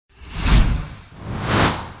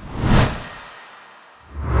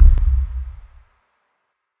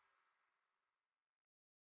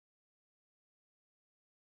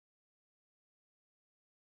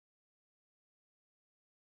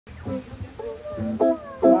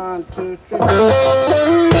1, 2, 3.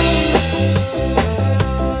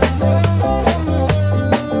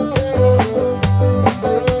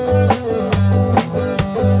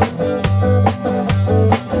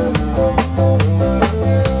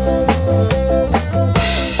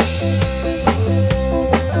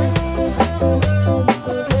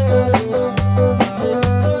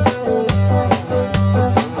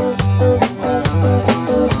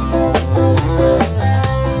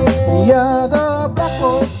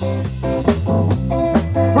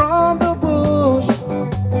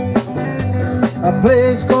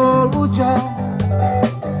 Place called Wujal,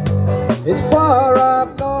 it's far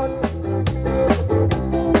up north.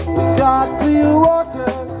 We got clear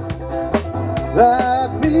waters that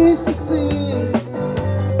meets the sea,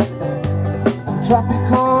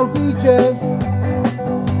 tropical beaches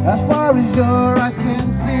as far as your eyes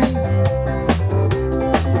can see.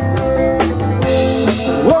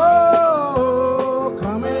 Whoa,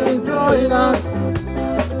 come and join us.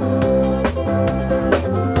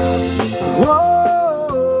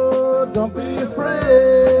 Don't be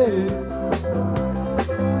afraid.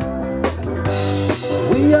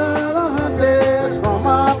 We are the hunters from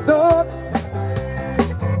up north.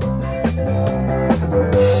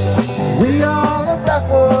 We are the black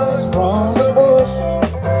boys from the bush.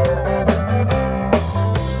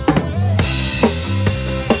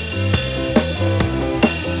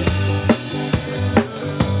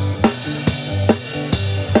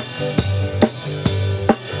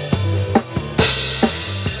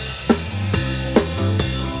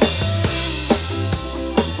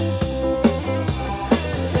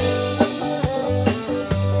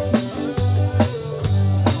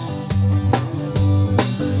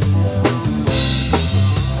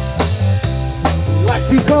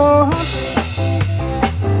 We go hunting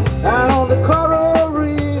down on the coral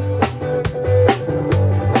reef,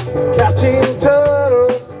 catching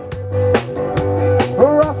turtles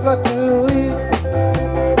for our flock to eat.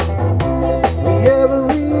 Wherever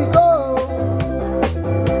we go,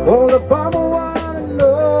 all the bomber wanna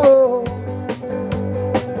know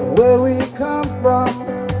where we come from,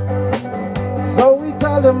 so we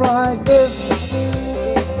tell them like this.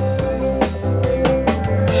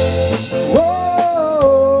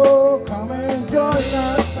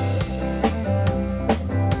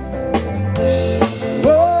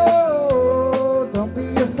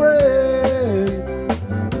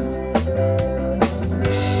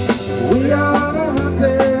 We are the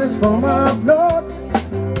hunters from up north.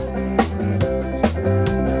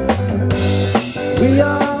 We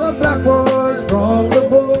are the black boys from the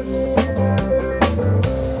bush.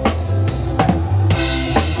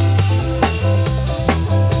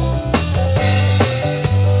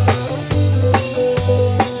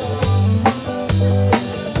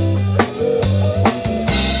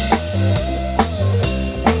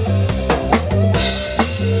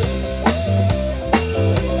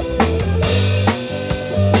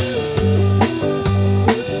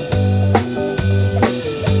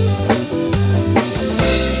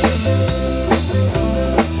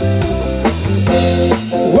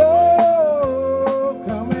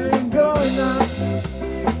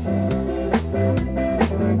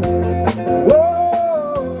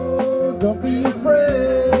 Don't be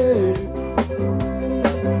afraid.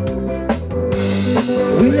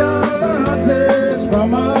 We are the hunters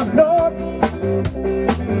from up north.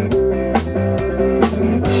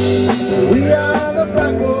 We are the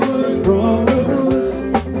black boys from the bush.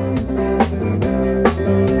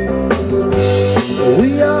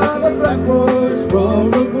 We are the black boys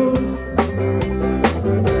from the bush.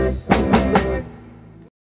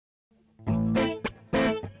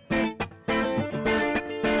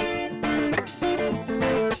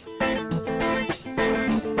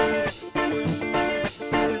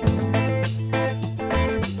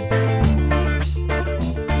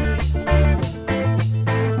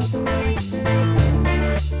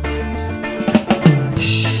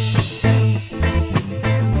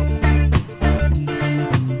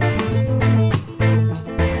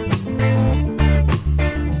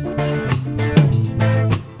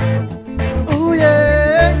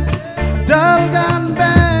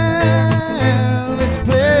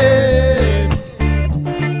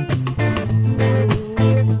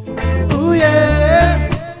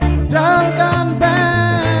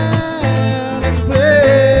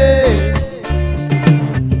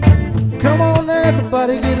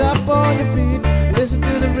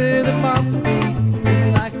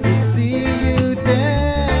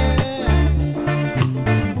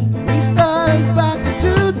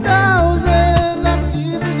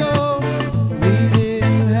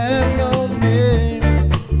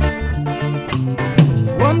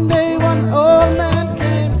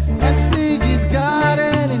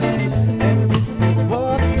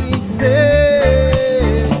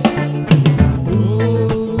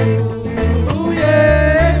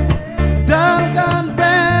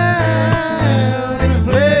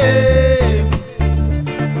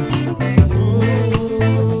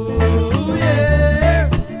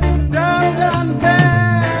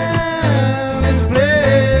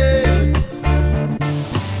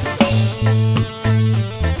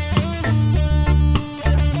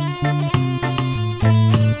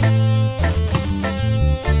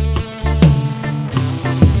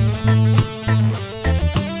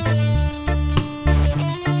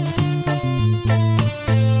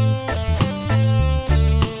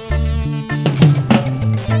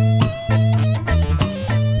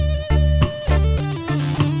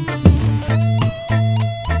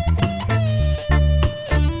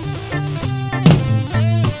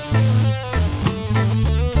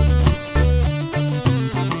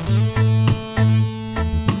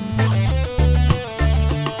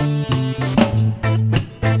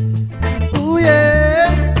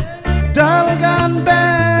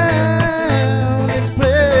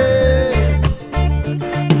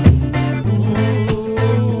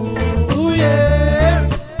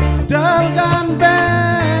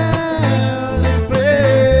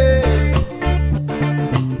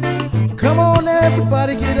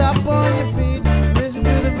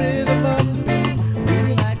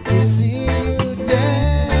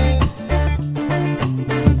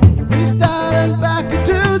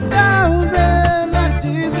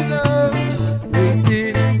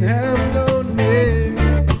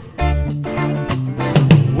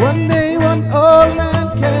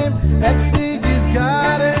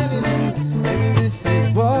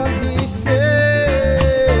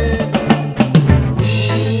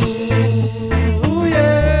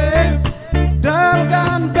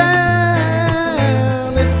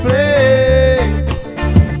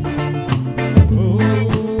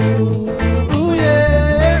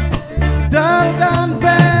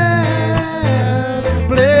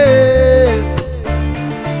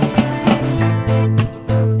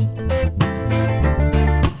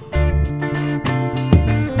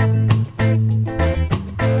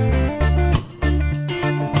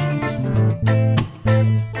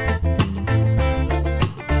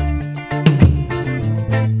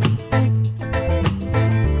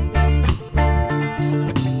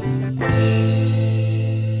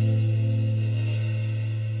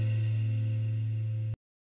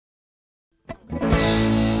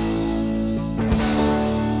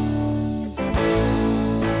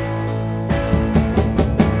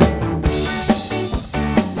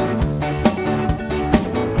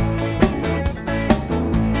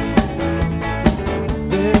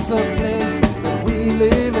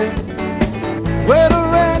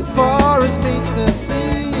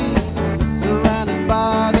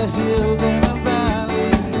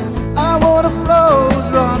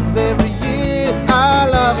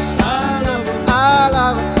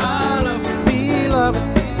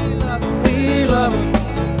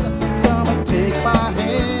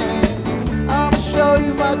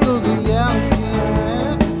 my good reality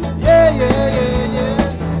land. Yeah, yeah, yeah, yeah.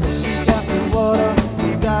 We got the water, we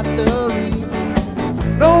got the reef.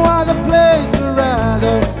 No other place I'd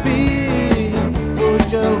rather be.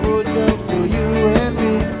 Wujal, Wujal for you and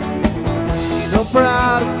me. So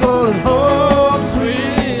proud to call it home,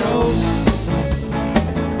 sweet home.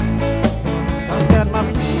 I got my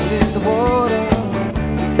feet in the water,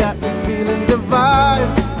 you got me feeling the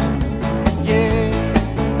vibe.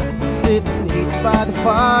 Yeah, sitting heat by the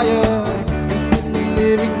fire, you see me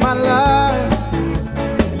living my life.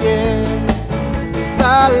 Yeah, 'cause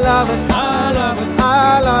I love it, I love it,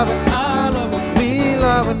 I love it, I love it. We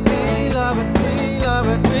love it, we love it, we love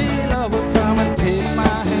it, we love it. Come and take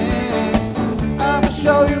my hand, I'ma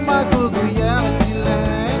show you my good reality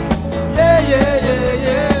land. Yeah, yeah, yeah,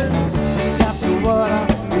 yeah. We got the water,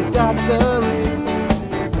 we got the reef.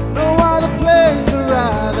 No other place I'd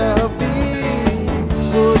rather be.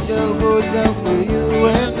 Wujal, Wujal for you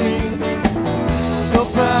and me. So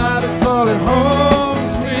proud to call it home,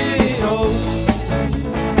 sweet home.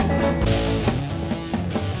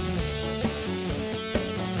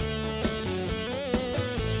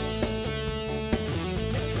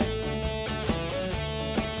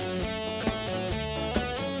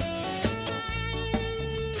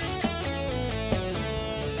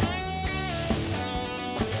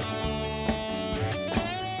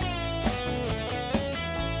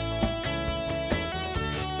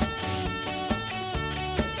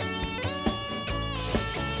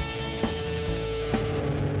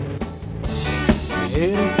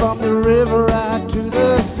 Heading from the river out to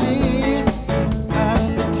the sea, out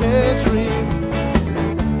in the country.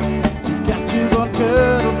 You got you gonna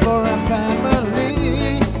turtle for our family.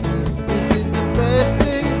 This is the best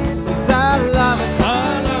thing, 'cause I love it,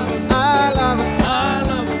 I love it, I love it, I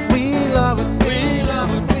love it. We love it, we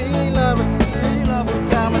love it, we love it, we love it.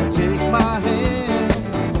 Come and take my hand,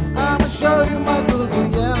 I'ma show you my good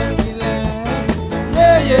reality land.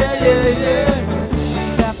 Yeah, yeah, yeah, yeah. We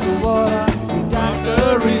got the water,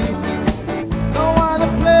 reef. No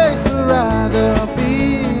other place I'd rather be.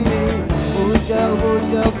 Wujal,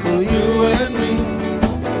 Wujal for you and me.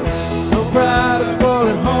 So proud to call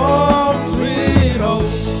it home, sweet home.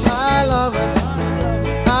 I love it,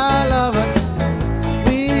 I love it.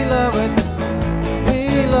 We love it, we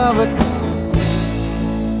love it.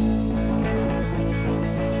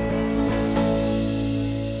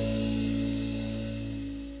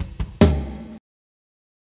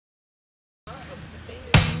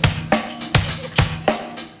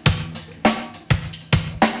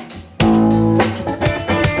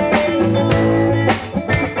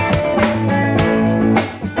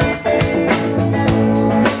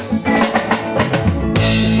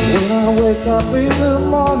 Wake up in the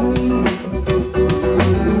morning,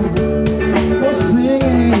 we're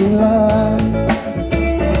singing loud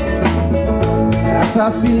as I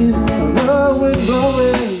feel the wind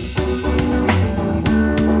blowing,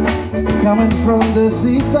 coming from the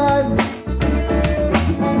seaside,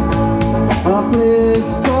 a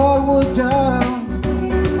place called Wujal.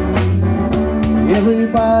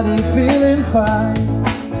 Everybody feeling fine.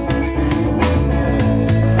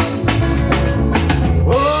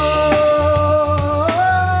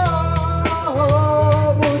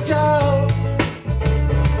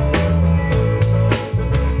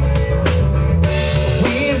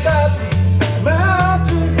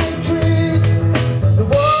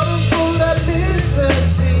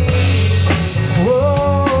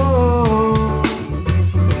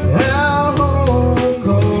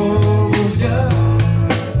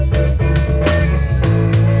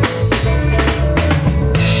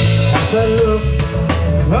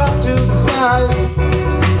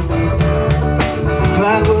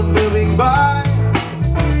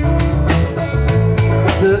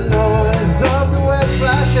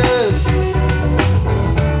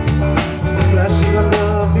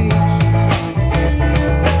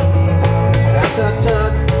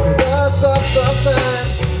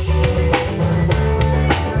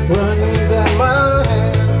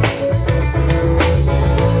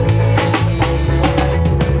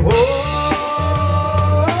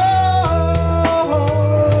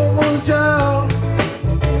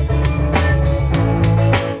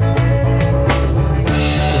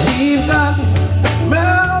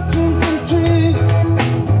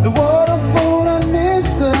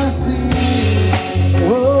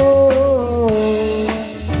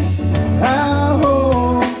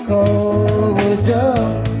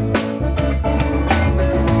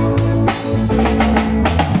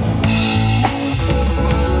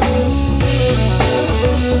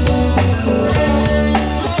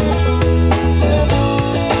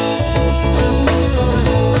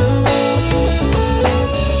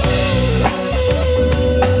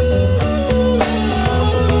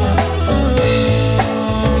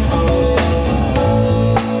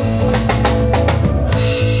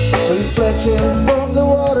 watching from the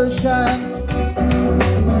water shine,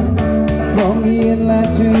 from the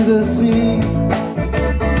inland to the sea.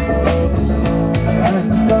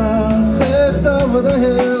 And the sun sets over the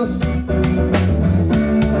hills.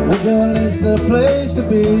 Wujal is the place to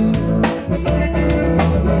be.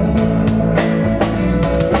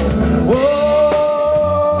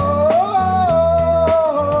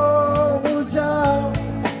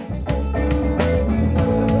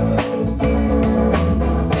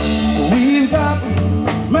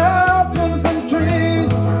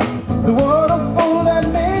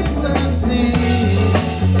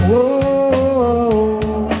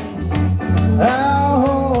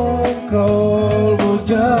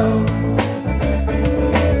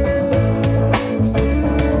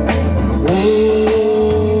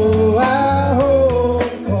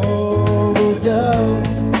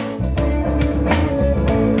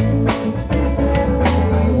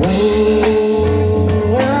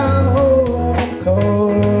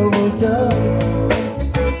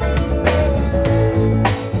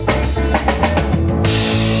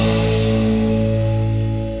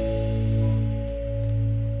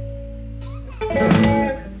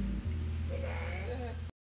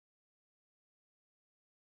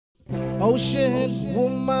 Ocean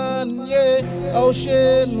woman, yeah,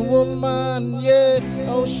 ocean woman, yeah,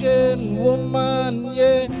 ocean woman,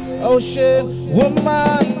 yeah, ocean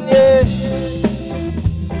woman, yeah.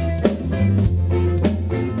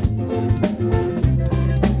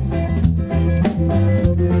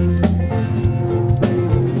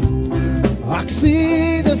 I can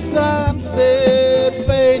see the sunset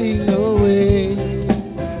fading away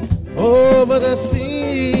over the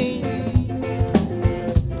sea.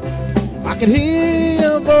 I can hear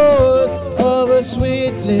the voice of a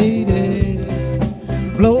sweet lady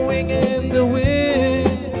blowing in the wind.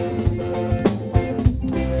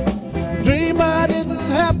 The dream I didn't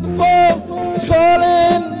have before is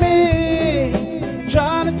calling me,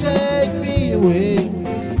 trying to take me away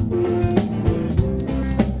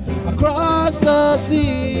across the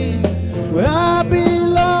sea, where I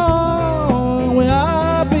belong, where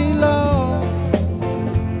I belong.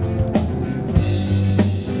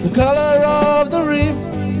 The color of the reef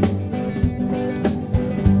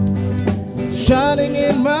shining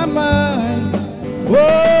in my mind.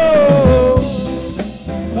 Whoa,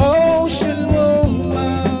 ocean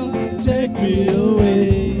woman, take me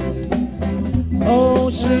away.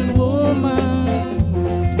 Ocean woman,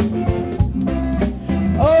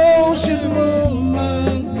 ocean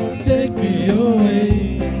woman, take me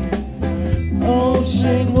away.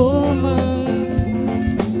 Ocean woman.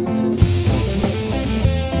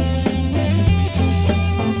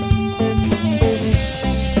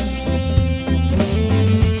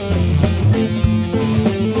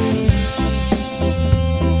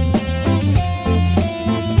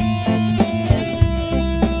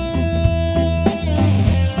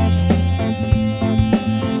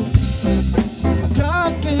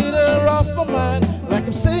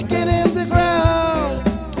 I'm sinking in the ground,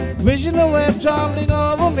 vision of web tumbling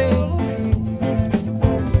over me.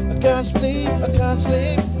 I can't sleep, I can't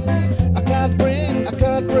sleep, I can't breathe, I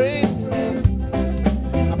can't breathe.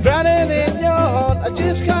 I'm drowning in your heart, I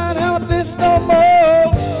just can't help this no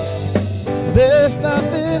more. There's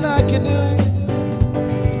nothing I can do.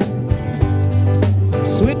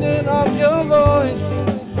 Sweetening of your voice,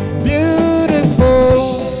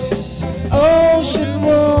 beautiful. Ocean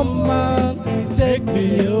woman, take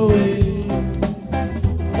me away.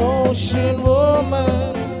 Ocean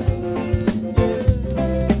woman,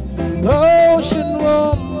 ocean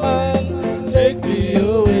woman, take me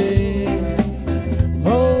away.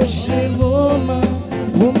 Ocean woman,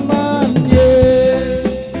 woman, yeah.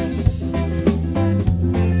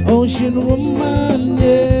 Ocean woman,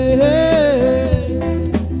 yeah.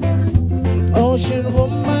 Ocean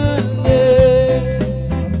woman, yeah.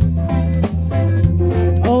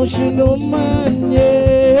 Ocean woman, yeah.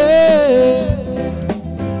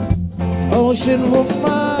 Ocean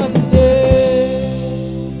woman, yeah.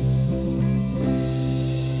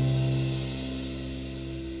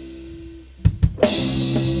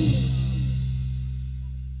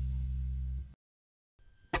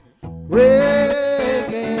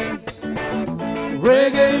 Reggae,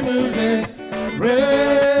 reggae music,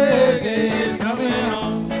 reggae is coming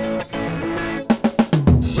on.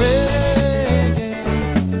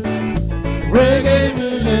 Reggae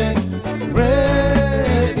music,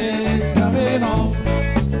 reggae is coming on.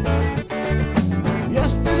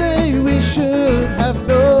 Yesterday we should have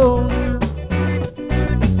known,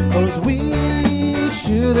 'cause we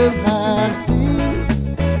should have seen.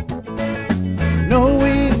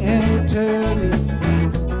 Knowing and turning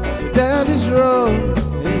down this road,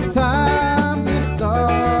 it's time.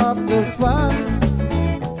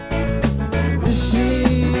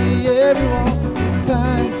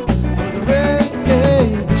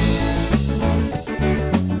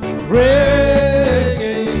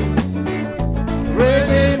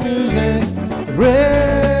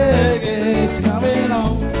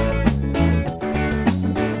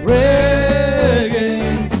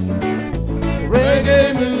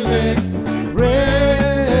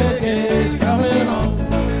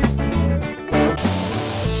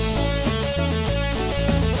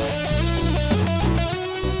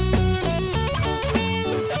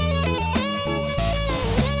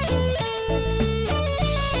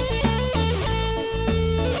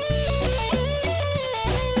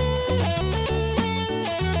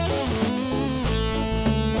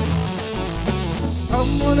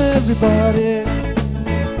 on everybody,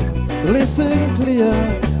 listen clear.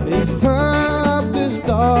 It's time to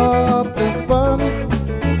stop the fun.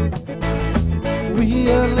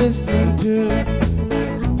 We are listening to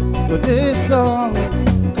this song,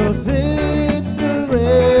 'cause it's a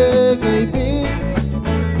reggae beat.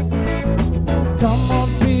 Come on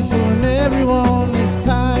people and everyone, it's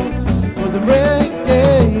time for the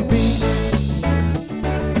reggae beat.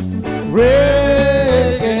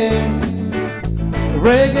 Reggae,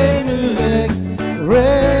 reggae music,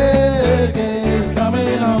 reggae is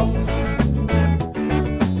coming on.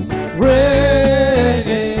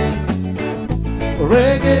 Reggae,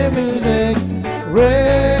 reggae music,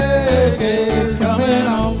 reggae is coming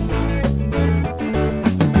on.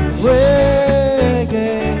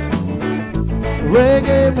 Reggae,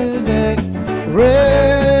 reggae music,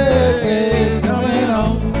 reggae is coming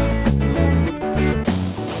on.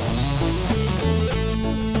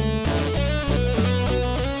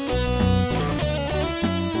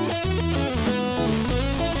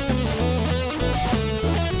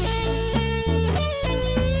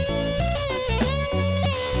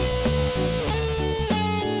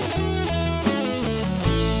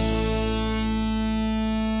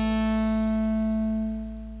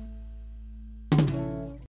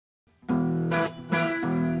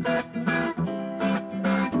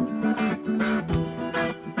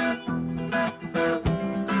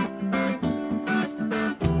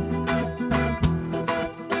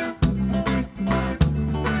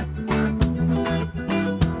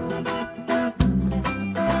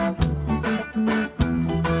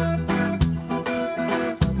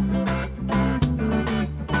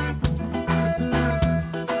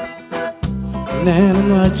 Nana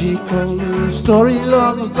Naji told me a story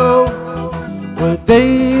long ago, where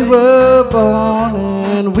they were born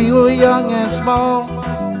and we were young and small.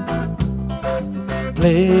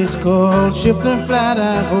 Place called Shifting Flat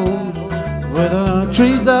at home, where the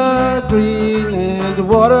trees are green and the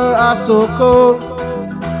water are so cold.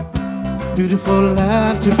 Beautiful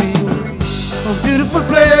land to be, a beautiful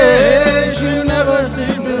place you've never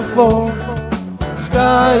seen before.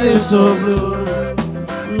 Sky is so blue,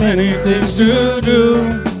 many things to do.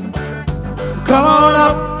 Come on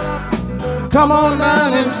up, come on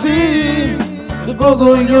down and see the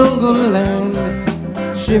Gogo Yungu land.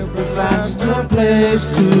 Shift the flats to a place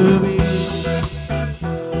to be.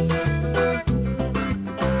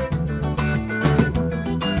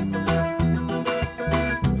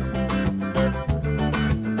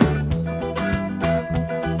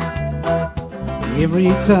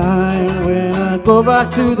 Every time when I go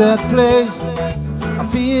back to that place, I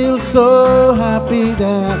feel so happy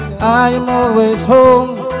that I am always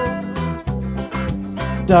home.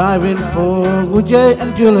 Diving for Wujal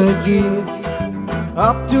and Geology,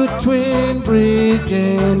 up to Twin Bridge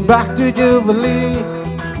and back to Jubilee.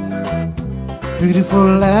 Beautiful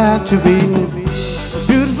land to be, a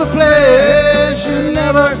beautiful place you've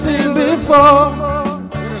never seen before.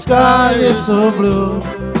 Sky is so blue,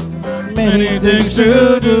 many things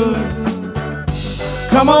to do.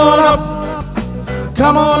 Come on up,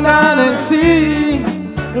 come on down and see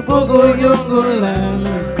the Gogo Yungu land.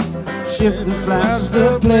 Shift the flats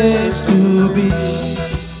to a place to be.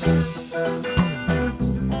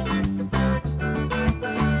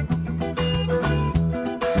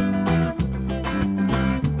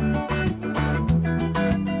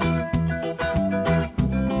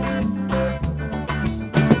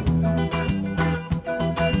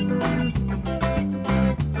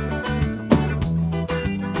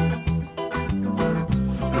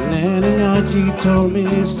 Nana Naji told me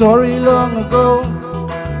a story long ago,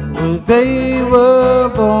 where they were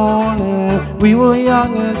born and we were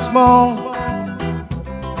young and small.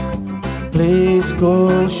 Place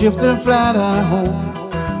called Shifting Flat at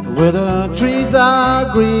home, where the trees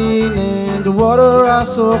are green and the water are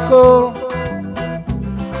so cold.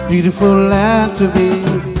 Beautiful land to be,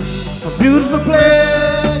 a beautiful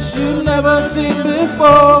place you've never seen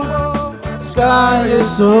before. Sky is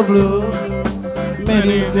so blue,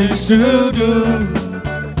 many things to do.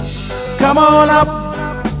 Come on up,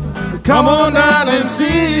 come on down and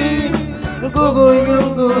see the Gogo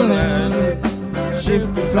Yungu land.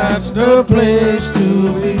 Shift the flats, the place to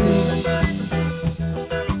be.